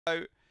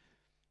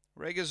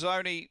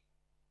Regazzoni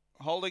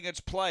holding its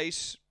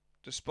place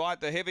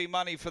despite the heavy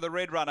money for the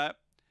red runner.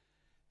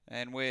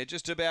 And we're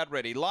just about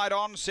ready. Light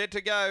on, set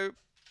to go.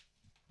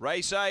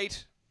 Race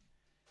 8.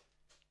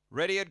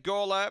 Ready at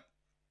Gawler.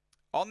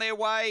 On their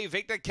way,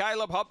 Victor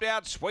Caleb hopped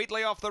out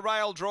sweetly off the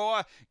rail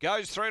draw.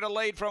 Goes through to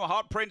lead from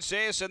Hot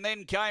Princess, and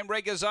then came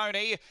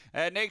Regazzoni.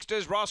 Next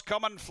is Ross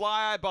Common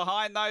Flyer.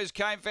 Behind those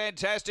came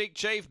Fantastic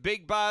Chief,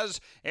 Big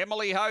Buzz,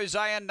 Emily Jose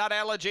and Nut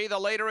Allergy. The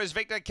leader is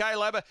Victor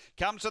Caleb.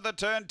 Comes to the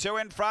turn 2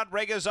 in front.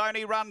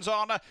 Regazzoni runs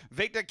on.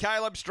 Victor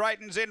Caleb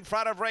straightens in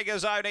front of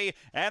Regazzoni,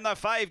 and the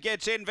fave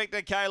gets in.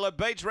 Victor Caleb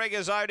beats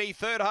Regazzoni.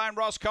 Third home,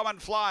 Ross Common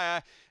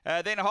Flyer.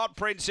 Then Hot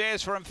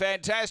Princess from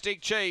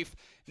Fantastic Chief.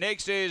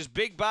 Next is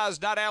Big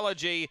Buzz, Nut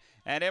Allergy,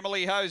 and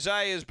Emily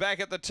Jose is back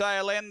at the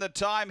tail end. The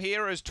time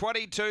here is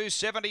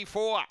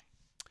 22.74.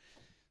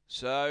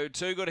 So,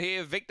 too good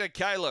here. Victor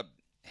Caleb,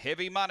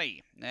 heavy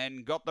money,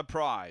 and got the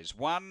prize.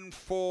 1,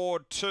 4,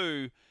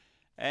 2,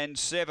 and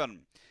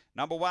 7.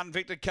 Number 1,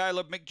 Victor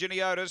Caleb, Mick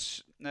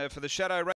Giniotis for the Shadow Race.